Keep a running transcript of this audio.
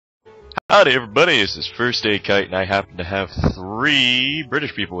Howdy everybody, this is First Aid Kite, and I happen to have 3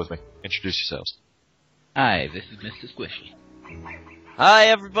 British people with me. Introduce yourselves. Hi, this is Mr. Squishy. Hi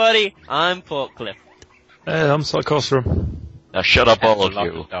everybody, I'm Portcliffe. Hey, I'm Psychostrum. Now shut up all of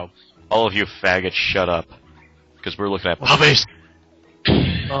Lots you. dogs. All of you faggots, shut up. Because we're looking at puppies!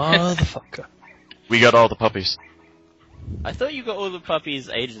 Motherfucker. We got all the puppies. I thought you got all the puppies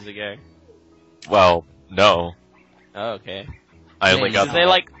ages ago. Well, no. Oh, okay. I only got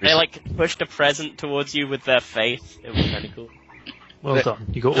They pushed a present towards you with their face. It was kinda cool. Well done.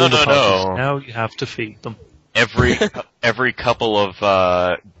 You got No, all the no, puppies. no. Now you have to feed them. every couple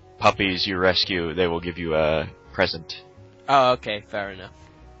of puppies you rescue, they will give you a present. Oh, okay, fair enough.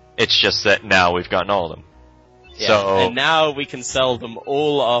 It's just that now we've gotten all of them. Yeah, So, and now we can sell them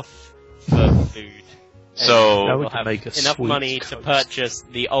all off for food. So- Now we we'll can have make a enough sweet money to coast. purchase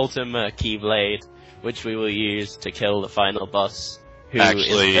the Ultima Keyblade, which we will use to kill the final boss. Who is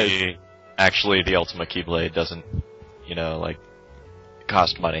actually, the Ultima Keyblade doesn't,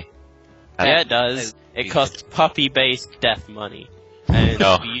 cost money. Yeah, it does. It costs puppy-based death money, and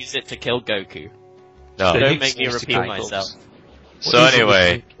No. we use it to kill Goku. No. They Don't need make me repeat sophisticated myself. dogs. So What is it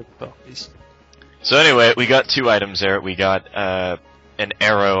anyway, with the puppies? we got 2 items there. We got an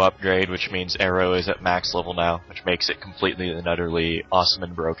arrow upgrade, which means arrow is at max level now, which makes it completely and utterly awesome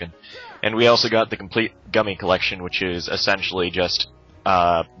and broken. And we also got the complete gummy collection, which is essentially just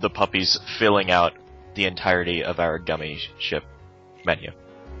the puppies filling out the entirety of our gummy ship menu.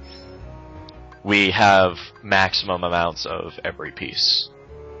 We have maximum amounts of every piece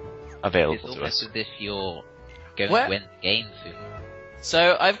available It's to almost us. as if you're going What? to win the game soon.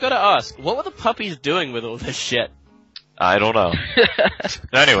 So, I've gotta ask, what were the puppies doing with all this shit? I don't know.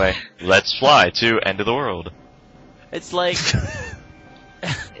 Anyway, let's fly to End of the World. It's like,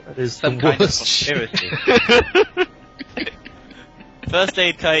 That is Some the kind of worst shit. conspiracy. First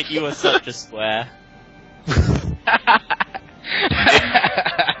Aid Kite, you are such a square.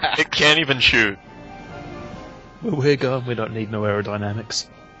 It can't even shoot. Where we're going, we don't need no aerodynamics.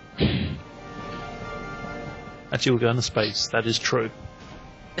 Actually, we're going to space. That is true.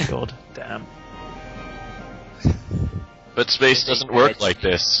 God damn. But space doesn't work like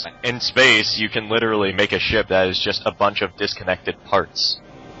this. In space, you can literally make a ship that is just a bunch of disconnected parts.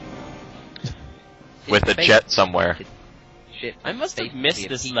 With a jet somewhere. Shit, I must have basically missed a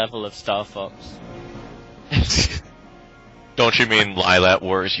this piece. level of Star Fox. Don't you mean Lilat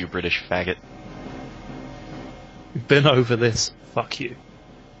Wars, you British faggot? We've been over this. Fuck you.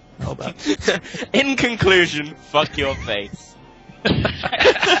 How about In conclusion, fuck your face.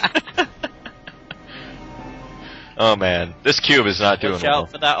 Oh man, this cube is not doing Watch well.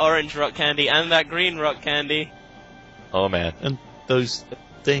 out for that orange rock candy and that green rock candy. Oh man. and those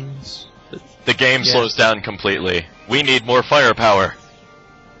things? The game Yeah. slows down completely. We need more firepower.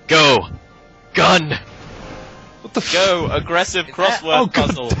 Go! Gun! What the Go, aggressive crossword Oh god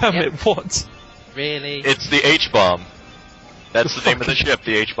puzzle. damn Yep. it! What? Really? It's the H-bomb. That's the name of the ship,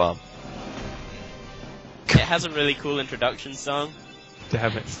 the H-bomb. It has a really cool introduction song.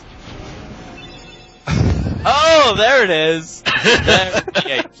 Damn it! Oh, there it is! There's the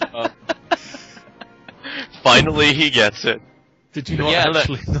H-bomb. Finally he gets it. Did you not Yeah, look.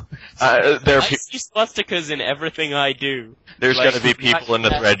 actually know? There are I see swastikas in everything I do. there's Like, gonna be people in the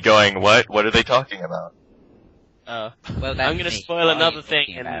thread going, what? What are they talking about? Well, Well, I'm gonna me. spoil What are another you thing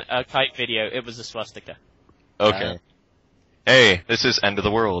talking in about? a Kite video. It was a swastika. Okay. Hey, this is End of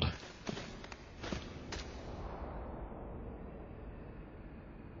the World.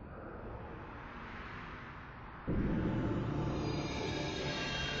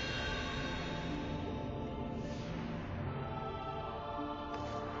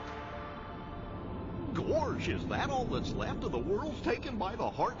 Gorge, is that all that's left of the worlds taken by the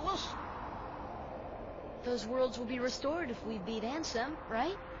Heartless? Those worlds will be restored if we beat Ansem,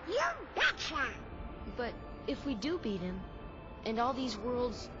 right? You betcha! But if we do beat him, and all these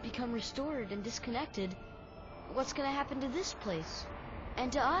worlds become restored and disconnected, what's gonna happen to this place?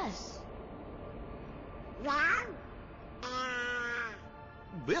 And to us? Well,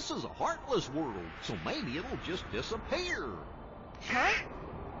 This is a Heartless world, so maybe it'll just disappear. Huh?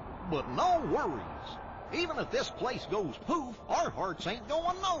 But no worries. Even if this place goes poof, our hearts ain't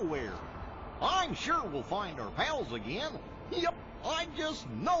going nowhere. I'm sure we'll find our pals again. Yep, I just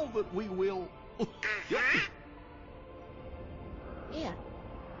know that we will. Yep. Yeah,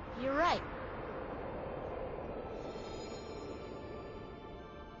 you're right.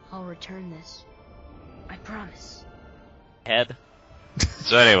 I'll return this. I promise. Head.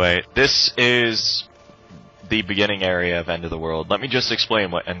 So anyway, this is the beginning area of End of the World. Let me just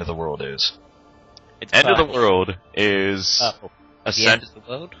explain what End of the World is. It's End of the fine. World is Oh. The ascent. end of the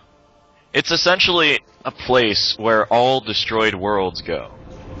world? It's essentially a place where all destroyed worlds go.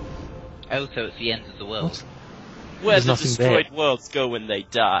 Oh, so it's the end of the world. Where There's the nothing destroyed there. worlds go when they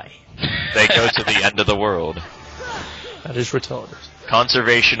die. They go to the end of the world. That is retarded.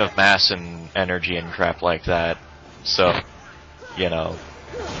 Conservation of mass and energy and crap like that. So, you know,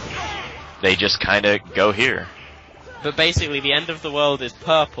 they just kind of go here. But basically, the end of the world is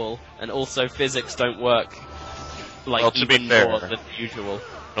purple, and also physics don't work like Well, to be even fair. more than usual.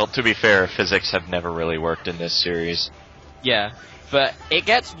 Well, to be fair, physics have never really worked in this series. Yeah, but it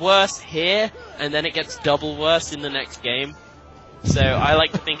gets worse here, and then it gets double worse in the next game. So I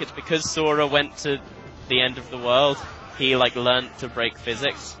like to think it's because Sora went to the end of the world, he like learned to break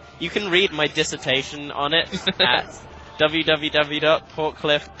physics. You can read my dissertation on it at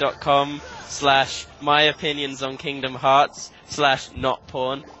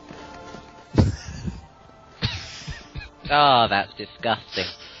www.portcliff.com/myopinionsonKingdomHearts/notporn. Oh, that's disgusting.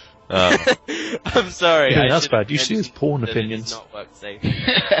 I'm sorry. Yeah, I that's should bad. You have see his mentioned porn that it opinions. does not work safe.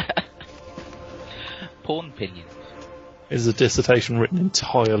 Porn opinions. Is a dissertation written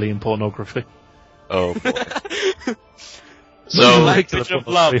entirely in pornography. Oh boy. The So language of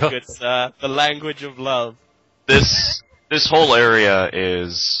love, good sir. The language of love. this whole area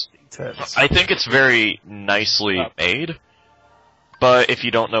is, I think it's very nicely made, but if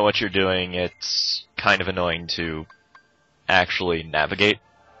you don't know what you're doing, it's kind of annoying to actually navigate.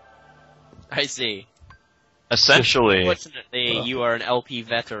 I see. Essentially, Fortunately, you are an LP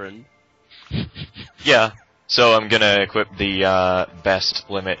veteran. yeah. So I'm gonna equip the best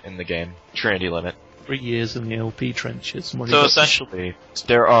limit in the game, Trinity limit. 3 years in the LP trenches. What do So you got? essentially,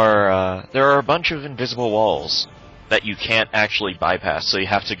 there are a bunch of invisible walls that you can't actually bypass. So you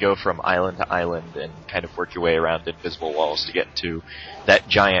have to go from island to island and kind of work your way around invisible walls to get to that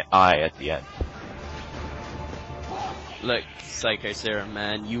giant eye at the end. Look, Psycho Serum,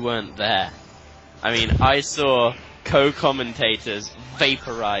 man, you weren't there. I mean, I saw co-commentators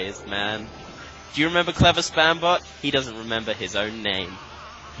vaporized, man. Do you remember Clever Spambot? He doesn't remember his own name.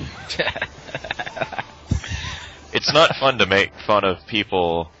 It's not fun to make fun of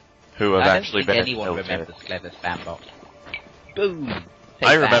people who have I don't actually think been anyone in the military. remembers Clever Spambot. Boom. I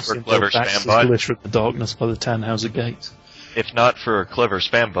Take remember that. Clever Baxter's Spambot. Glitter at the Darkness by the Tannhauser Gate. If not for Clever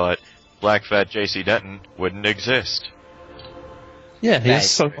Spambot, Black Fat JC Denton wouldn't exist. Yeah, he That has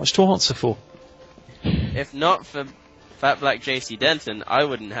is so true. much to answer for. If not for Fat Black JC Denton, I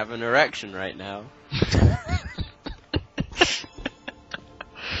wouldn't have an erection right now.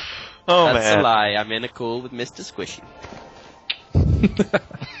 Oh That's man. a lie. I'm in a call with Mr. Squishy.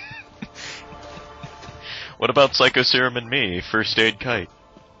 What about Psycho Serum and me, First Aid Kite?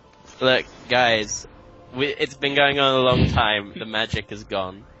 Look, guys, it's been going on a long time. The magic is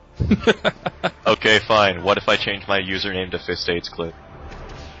gone. Okay, fine. What if I change my username to Fist Aids Clip?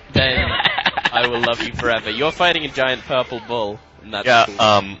 Then I will love you forever. You're fighting a giant purple bull. And that's Yeah, cool.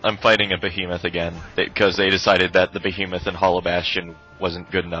 I'm fighting a behemoth again, because they decided that the behemoth in Hollow Bastion wasn't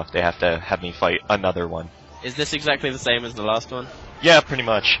good enough. They have to have me fight another one. Is this exactly the same as the last one? Yeah, pretty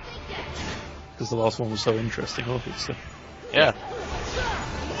much. Because the last one was so interesting, obviously. Yeah.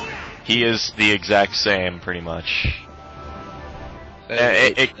 He is the exact same, pretty much. So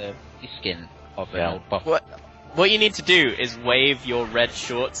it- it's the skin of an Yeah. old buff. What you need to do is wave your red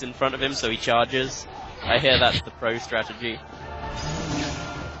shorts in front of him so he charges. I hear that's the pro strategy.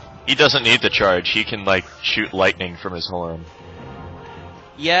 He doesn't need the charge. He can, like, shoot lightning from his horn.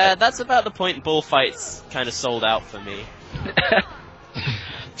 Yeah, that's about the point bullfights kind of sold out for me.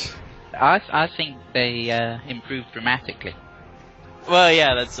 I think they improved dramatically. Well,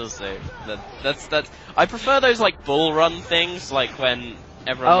 yeah, that's also that's. I prefer those like bull run things, like when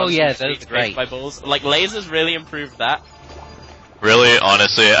everyone Oh, runs yeah, through the those streets are raced great. by bulls. Like lasers really improved that. Really,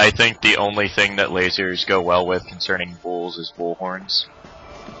 honestly, I think the only thing that lasers go well with concerning bulls is bull horns.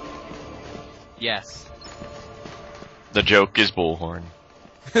 Yes. The joke is bullhorn.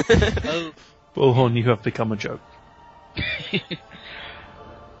 Oh, Bullhorn, you have become a joke.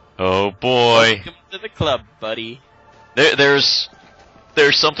 Oh boy. Welcome to the club, buddy. There's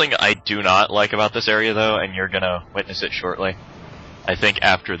something I do not like about this area though, and you're gonna witness it shortly. I think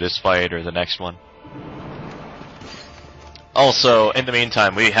after this fight or the next one. Also, in the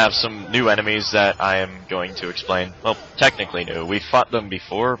meantime, we have some new enemies that I am going to explain. Well, technically new. We fought them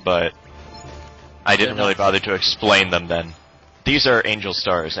before, but I didn't really bother to explain them then. These are angel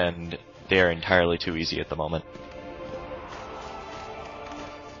stars, and they are entirely too easy at the moment.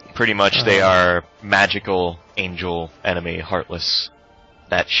 Pretty much they are magical angel enemy, heartless,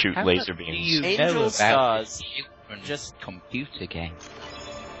 that shoot how laser much do beams. you Angel know about stars. children's Just- computer game?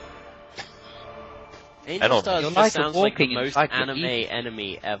 Angel don't- Stars You're just like sounds like the walking most inside the anime ether.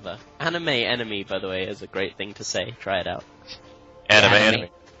 enemy ever. Anime enemy, by the way, is a great thing to say. Try it out. Anime.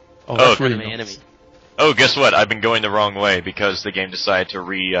 Oh, that's Oh, really Anime nice. enemy. Oh, guess what? I've been going the wrong way because the game decided to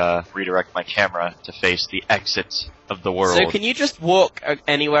redirect my camera to face the exit of the world. So can you just walk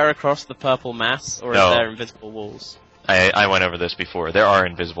anywhere across the purple mass, or No. is there invisible walls? I went over this before. There are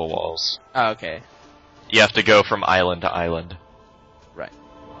invisible walls. Oh, okay. You have to go from island to island. Right.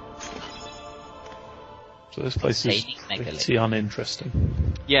 So this place is Containing pretty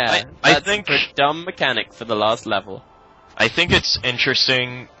uninteresting. Yeah, I that's think- a pretty dumb mechanic for the last level. I think it's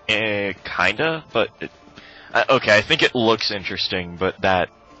interesting, kinda, but okay. I think it looks interesting, but that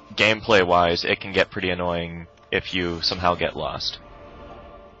gameplay-wise, it can get pretty annoying if you somehow get lost.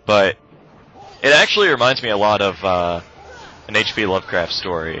 But it actually reminds me a lot of an H.P. Lovecraft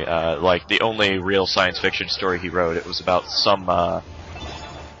story. Like the only real science fiction story he wrote. It was about some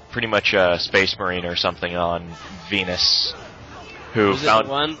pretty much a space marine or something on Venus who Was it found the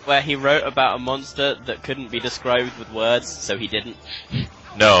one where he wrote about a monster that couldn't be described with words, so he didn't?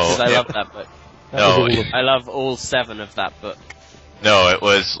 no. Because I it- love that book. That No, was all it- of- I love all 7 of that book. No, it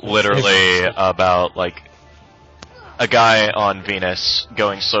was literally about, like, a guy on Venus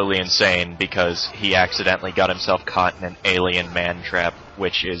going slowly insane because he accidentally got himself caught in an alien man trap,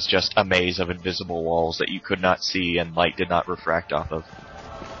 which is just a maze of invisible walls that you could not see and light did not refract off of.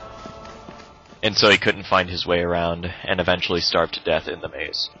 And so he couldn't find his way around, and eventually starved to death in the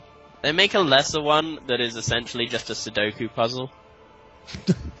maze. They make a lesser one that is essentially just a Sudoku puzzle.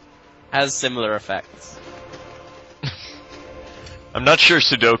 Has similar effects. I'm not sure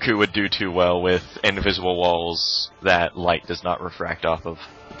Sudoku would do too well with invisible walls that light does not refract off of.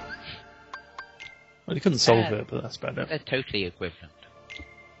 Well, you couldn't solve it, but that's about it. They're totally equivalent.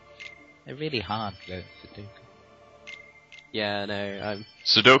 They're really hard though to do. Yeah, no,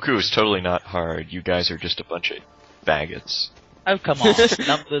 Sudoku is totally not hard, you guys are just a bunch of faggots. Oh come on,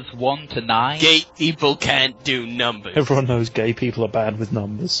 numbers 1 to 9. Gay people can't do numbers. Everyone knows gay people are bad with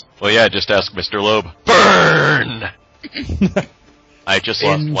numbers. Well, yeah, just ask Mr. Loeb. Burn! I just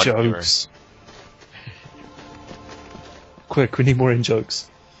lost In one viewer. jokes. Quick, we need more in jokes.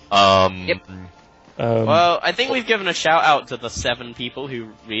 Yep. Well, I think we've given a shout out to the 7 people who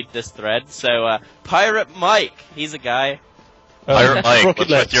read this thread. So, Pirate Mike, he's a guy. Pirate Mike, Rocket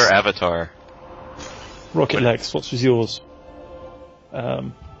what's Lex. with your avatar? Rocket Lex, what was yours? I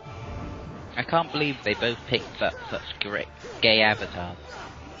can't believe they both picked up such great gay avatars.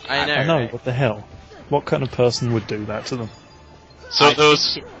 I know. I know, right? what the hell? What kind of person would do that to them? So I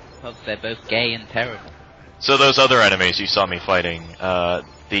those, think it's because they're both gay and terrible. so those other enemies you saw me fighting,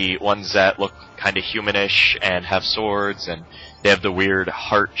 the ones that look kind of humanish and have swords and they have the weird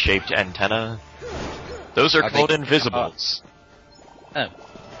heart-shaped antenna, those are Are they- called invisibles. But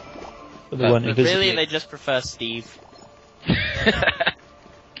they But weren't But invisible. really, they just prefer Steve.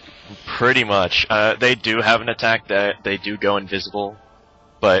 Pretty much. They do have an attack that they do go invisible,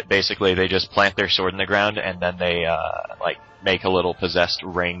 but basically they just plant their sword in the ground and then they, like, make a little possessed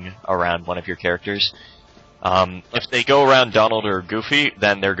ring around one of your characters. If they go around Donald or Goofy,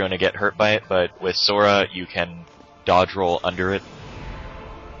 then they're going to get hurt by it, but with Sora, you can dodge roll under it.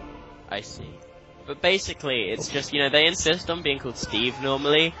 I see. But basically, it's just, they insist on being called Steve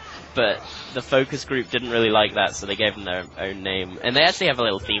normally, but the focus group didn't really like that, so they gave him their own name. And they actually have a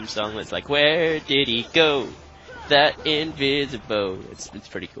little theme song that's like, "Where did he go? That invisible." It's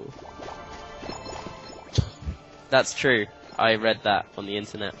pretty cool. That's true. I read that on the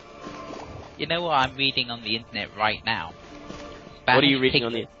internet. You know what I'm reading on the internet right now? What are you Spanish reading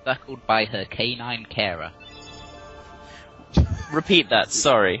on piglet suckled by her canine carer. Repeat that,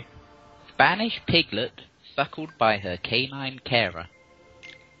 sorry. Spanish piglet suckled by her canine carer.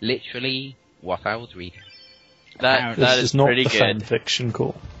 Literally what I was reading. That This is is not pretty the fan good. fiction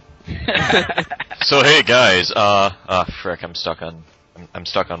call. So hey guys, frick, I'm stuck on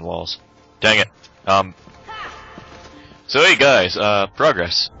walls. Dang it. So hey guys,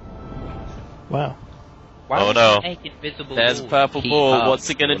 progress. Wow. Why Oh, would no. you make invisible There's a walls purple keep ball, up what's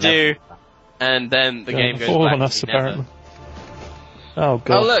it gonna your do? level? And then the game goes Fall back on to us, never. apparently. Oh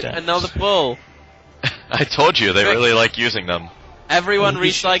god. Oh look, damn. another ball. I told you, they really like using them. Everyone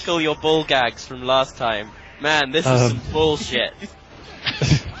Holy shit. recycle your bull gags from last time. Man, this is some bullshit.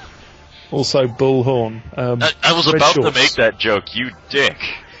 Also, Bullhorn. I was red about to shorts. make that joke, you dick.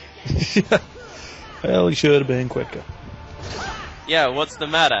 Well, you should have been quicker. Yeah, what's the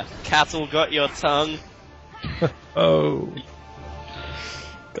matter? Cattle got your tongue? Oh.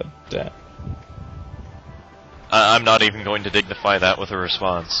 God damn. I'm not even going to dignify that with a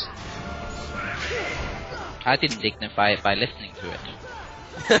response. I didn't dignify it by listening to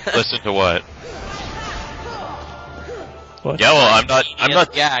it. Listen to what? What? Yeah, well, I'm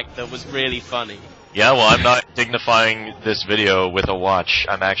not. gag that was really funny. Yeah, well, I'm not dignifying this video with a watch.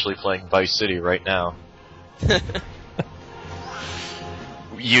 I'm actually playing Vice City right now.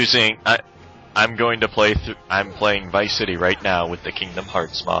 I'm going to play. I'm playing Vice City right now with the Kingdom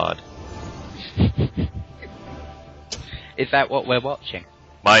Hearts mod. Is that what we're watching?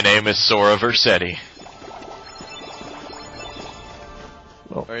 My name is Sora Versetti.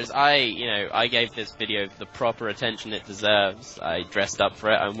 Whereas I gave this video the proper attention it deserves. I dressed up for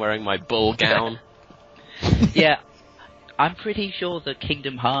it. I'm wearing my bull gown. Yeah, I'm pretty sure that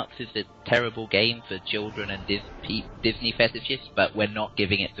Kingdom Hearts is a terrible game for children and Disney fetishists, but we're not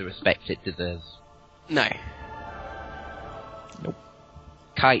giving it the respect it deserves. No. Nope.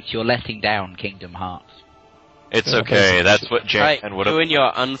 Kite, you're letting down Kingdom Hearts. It's okay. That's what Right, J-Man would you have. and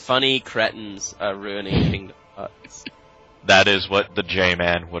your unfunny cretins are ruining Kingdom Hearts. That is what the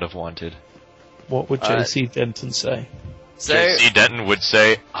J-Man would have wanted. What would JC Denton say? So, J.C. Denton would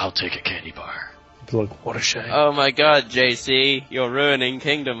say, "I'll take a candy bar." He'd be like, what a shame. oh my god, JC, you're ruining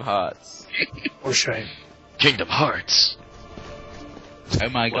Kingdom Hearts. What a shame. Kingdom Hearts. Oh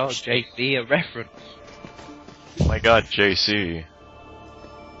my god, JC, a reference. Oh my god, JC.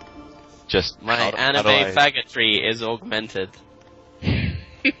 Just My how anime do I- faggotry is augmented.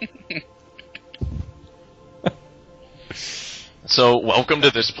 So, welcome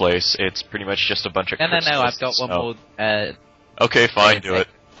to this place. It's pretty much just a bunch of No, crystals. I've got one more, Okay, fine, do it.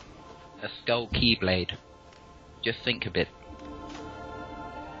 a skull keyblade. Just think a bit.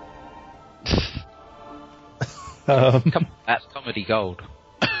 Come, that's comedy gold.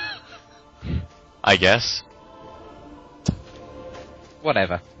 I guess.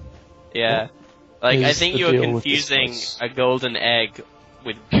 Whatever. Yeah. Like, I Here's think the you were deal with this confusing place. a golden egg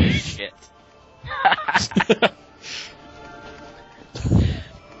with shit.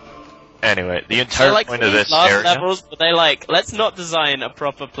 Anyway, the entire So, like, point for of these this last area... levels, but they like, let's not design a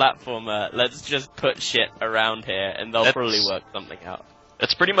proper platformer, let's just put shit around here, and they'll That's- probably work something out.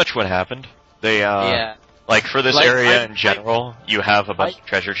 That's pretty much what happened. They, Yeah. Like, for this Like, area I- in general, you have a bunch of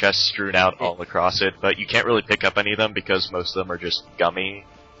treasure chests strewn out all across it, but you can't really pick up any of them because most of them are just gummy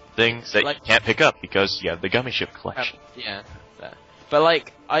things that Like- you can't pick up because you have the gummy ship collection. Yeah. Fair. But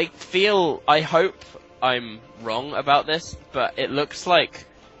like, I hope I'm wrong about this, but it looks like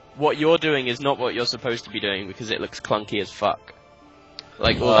what you're doing is not what you're supposed to be doing because it looks clunky as fuck.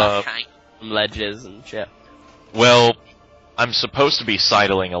 Like all that hanging from ledges and shit. Well, I'm supposed to be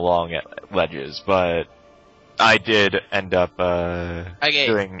sidling along at ledges, but I did end up Okay.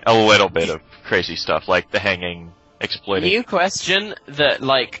 doing a little bit of crazy stuff, like the hanging, exploiting. New question that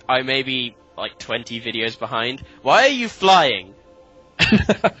like I may be like 20 videos behind. Why are you flying?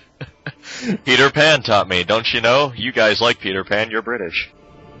 Peter Pan taught me, don't you know? You guys like Peter Pan, you're British.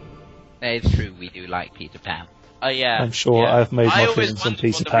 It's true, we do like Peter Pan. Yeah. I'm sure yeah. I've made my I always feelings on wondered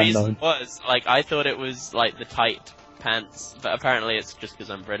Peter what the Pan reason known. was. Like, I thought it was like the tight pants, but apparently it's just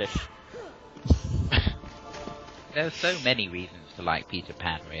because I'm British. There's so many reasons to like Peter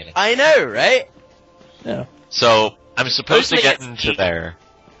Pan, really. I know, right? Yeah. So, I'm supposed to Mostly get it's into the- there.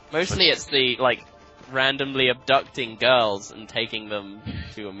 Mostly it's the like randomly abducting girls and taking them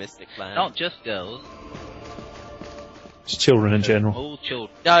to a mystic land. Not just girls, Just children in general. all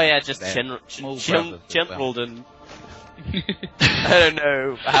children. Oh yeah, just They're small brothers as well. children. I don't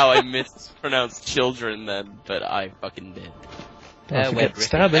know how I mispronounced children then, but I fucking did. Don't we're forget British.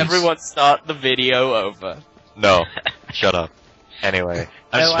 stabbings. Everyone start the video over. No, shut up. Anyway,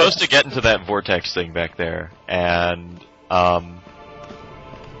 I'm No, supposed to get into that vortex thing back there, and,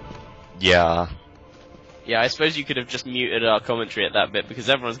 yeah. Yeah, I suppose you could have just muted our commentary at that bit because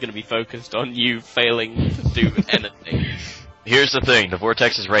everyone's going to be focused on you failing to do anything. Here's the thing, the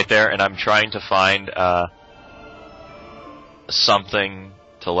vortex is right there, and I'm trying to find, something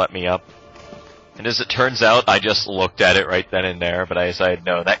to let me up. And as it turns out, I just looked at it right then and there, but I decided,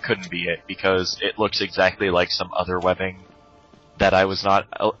 no, that couldn't be it, because it looks exactly like some other webbing that I was not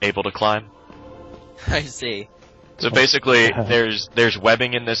able to climb. I see. So basically, there's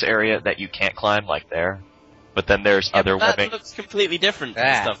webbing in this area that you can't climb, like there. But then there's other That webbing. looks completely different to the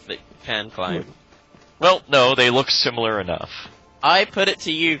Ah. stuff that you can climb. Well, no, they look similar enough. I put it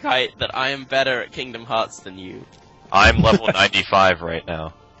to you, Kite, that I am better at Kingdom Hearts than you. I'm level 95 right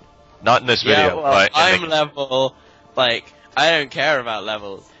now. Not in this video, Yeah, well, but in I'm the- level, like, I don't care about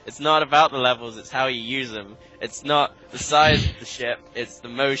levels. It's not about the levels, it's how you use them. It's not the size of the ship, it's the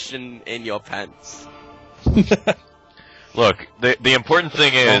motion in your pants. Look, the important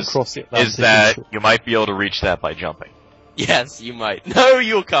thing Don't is cross the Atlantic that and- you might be able to reach that by jumping. Yes, you might. No,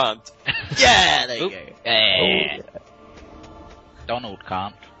 you can't. Yeah, there you Oop. go. Eh. Donald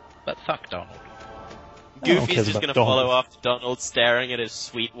can't, but fuck Donald. Goofy's cares just about gonna Donald. follow after Donald staring at his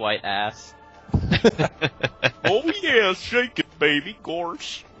sweet white ass. Oh yeah, shake it, baby,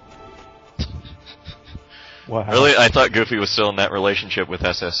 gorge. Wow. Really? I thought Goofy was still in that relationship with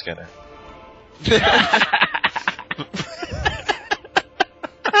SS Skinner.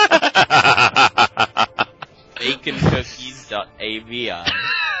 Baconcookies.avi.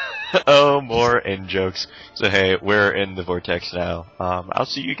 Oh, more in-jokes. So hey, we're in the vortex now. I'll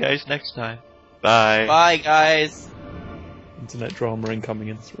see you guys next time. Bye. Bye, guys. Internet drama incoming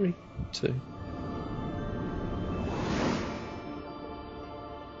in 3, 2.